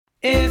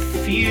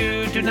If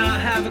you do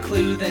not have a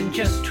clue, then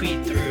just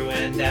tweet through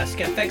and ask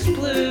FX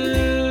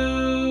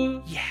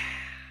Blue. Yeah.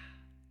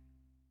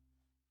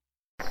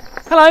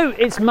 Hello,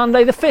 it's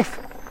Monday the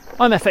 5th.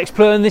 I'm FX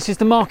Blue and this is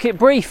the Market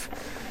Brief.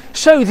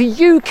 So the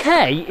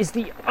UK is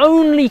the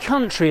only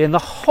country in the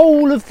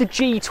whole of the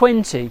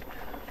G20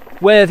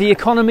 where the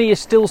economy is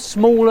still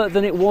smaller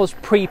than it was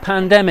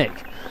pre-pandemic.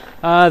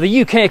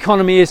 The UK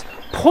economy is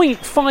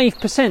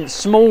 0.5%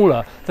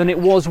 smaller than it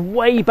was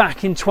way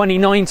back in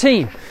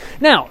 2019.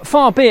 Now,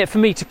 far be it for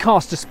me to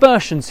cast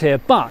aspersions here,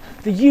 but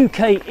the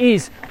UK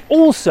is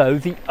also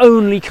the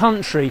only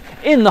country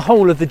in the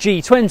whole of the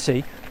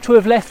G20 to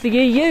have left the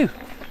EU.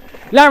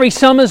 Larry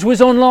Summers was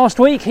on last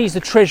week. He's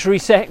the Treasury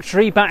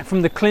Secretary back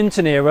from the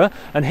Clinton era,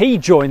 and he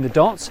joined the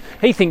dots.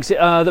 He thinks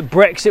that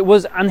Brexit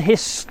was an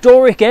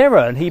historic error,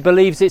 and he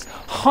believes it's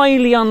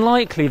highly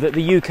unlikely that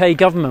the UK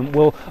government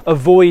will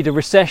avoid a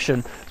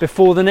recession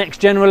before the next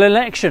general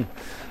election.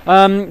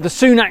 The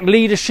Sunak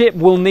leadership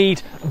will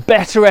need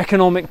better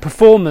economic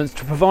performance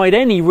to provide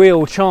any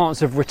real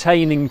chance of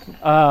retaining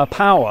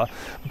power,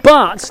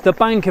 but the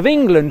Bank of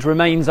England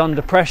remains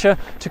under pressure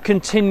to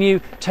continue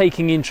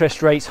taking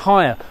interest rates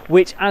higher,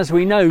 which, as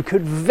we know,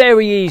 could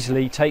very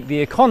easily take the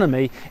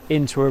economy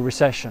into a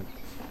recession.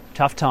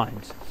 Tough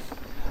times.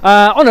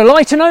 On a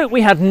lighter note,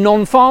 we had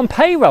non-farm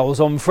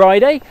payrolls on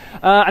Friday.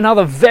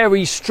 Another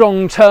very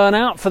strong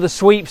turnout for the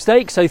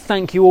sweepstakes, so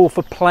thank you all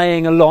for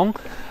playing along.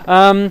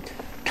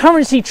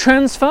 Currency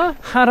transfer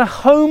had a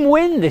home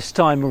win this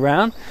time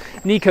around.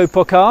 Nico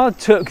Pocard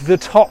took the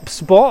top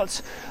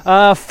spot.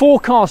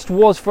 Forecast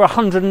was for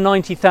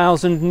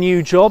 190,000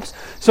 new jobs,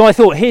 so I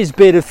thought his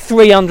bid of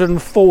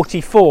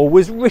 344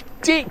 was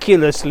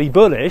ridiculously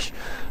bullish.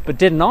 But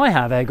didn't I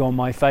have egg on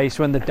my face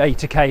when the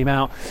data came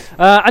out?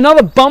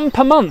 Another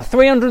bumper month,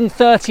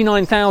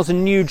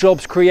 339,000 new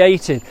jobs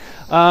created.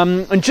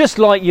 And just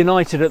like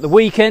United at the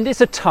weekend,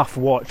 it's a tough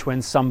watch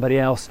when somebody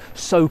else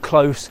so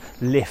close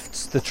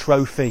lifts the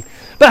trophy.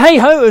 But hey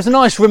ho, it was a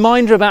nice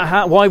reminder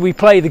about why we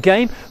play the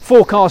game.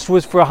 Forecast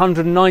was for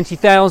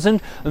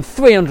 190,000 and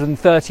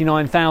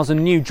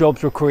 339,000 new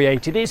jobs were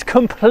created. It's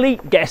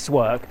complete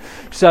guesswork.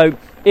 So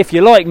if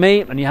you're like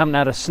me and you haven't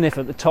had a sniff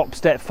at the top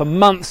step for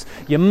months,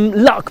 your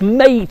luck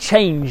may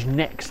change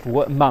next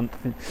month.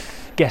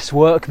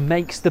 Guesswork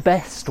makes the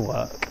best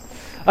work.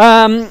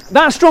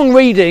 That strong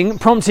reading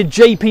prompted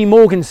JP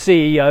Morgan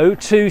CEO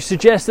to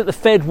suggest that the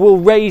Fed will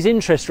raise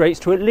interest rates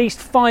to at least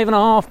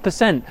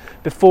 5.5%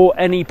 before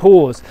any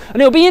pause.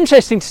 And it'll be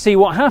interesting to see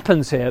what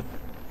happens here.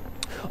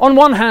 On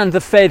one hand,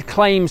 the Fed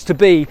claims to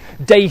be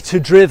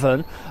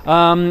data-driven,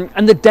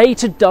 and the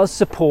data does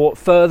support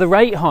further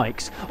rate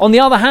hikes. On the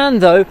other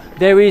hand, though,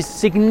 there is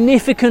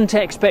significant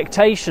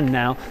expectation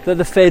now that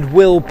the Fed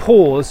will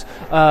pause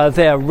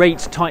their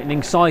rate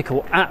tightening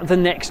cycle at the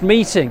next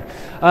meeting.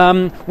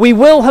 We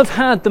will have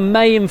had the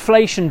May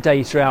inflation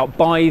data out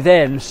by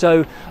then,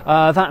 so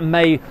that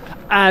may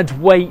add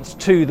weight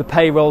to the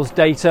payrolls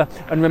data.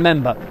 And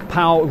remember,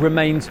 Powell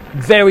remains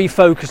very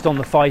focused on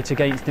the fight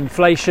against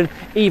inflation,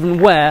 even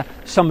where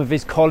some of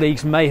his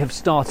colleagues may have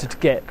started to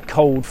get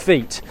cold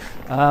feet.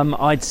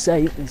 I'd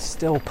say there's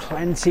still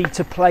plenty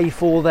to play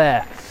for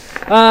there.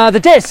 The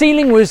debt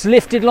ceiling was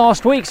lifted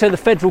last week, so the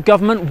federal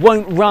government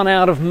won't run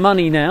out of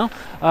money now,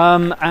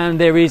 and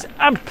there is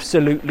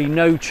absolutely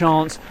no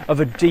chance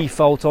of a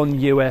default on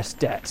US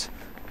debt.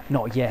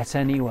 Not yet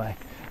anyway.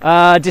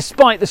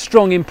 Despite the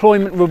strong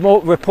employment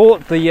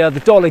report,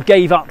 the dollar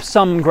gave up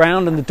some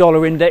ground and the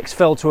dollar index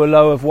fell to a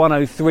low of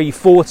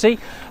 103.40.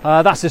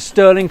 That's as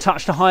sterling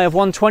touched a high of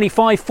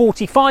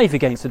 125.45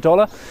 against the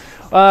dollar.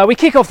 We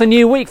kick off the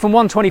new week from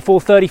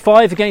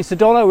 124.35 against the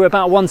dollar. We're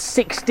about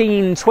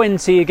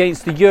 116.20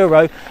 against the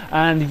euro,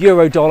 and the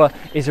euro dollar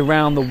is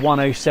around the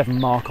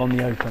 107 mark on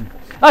the open.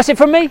 That's it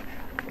from me.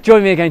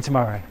 Join me again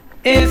tomorrow.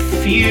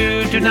 If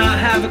you do not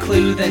have a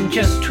clue, then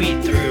just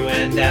tweet through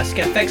and ask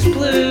FX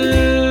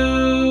Blue.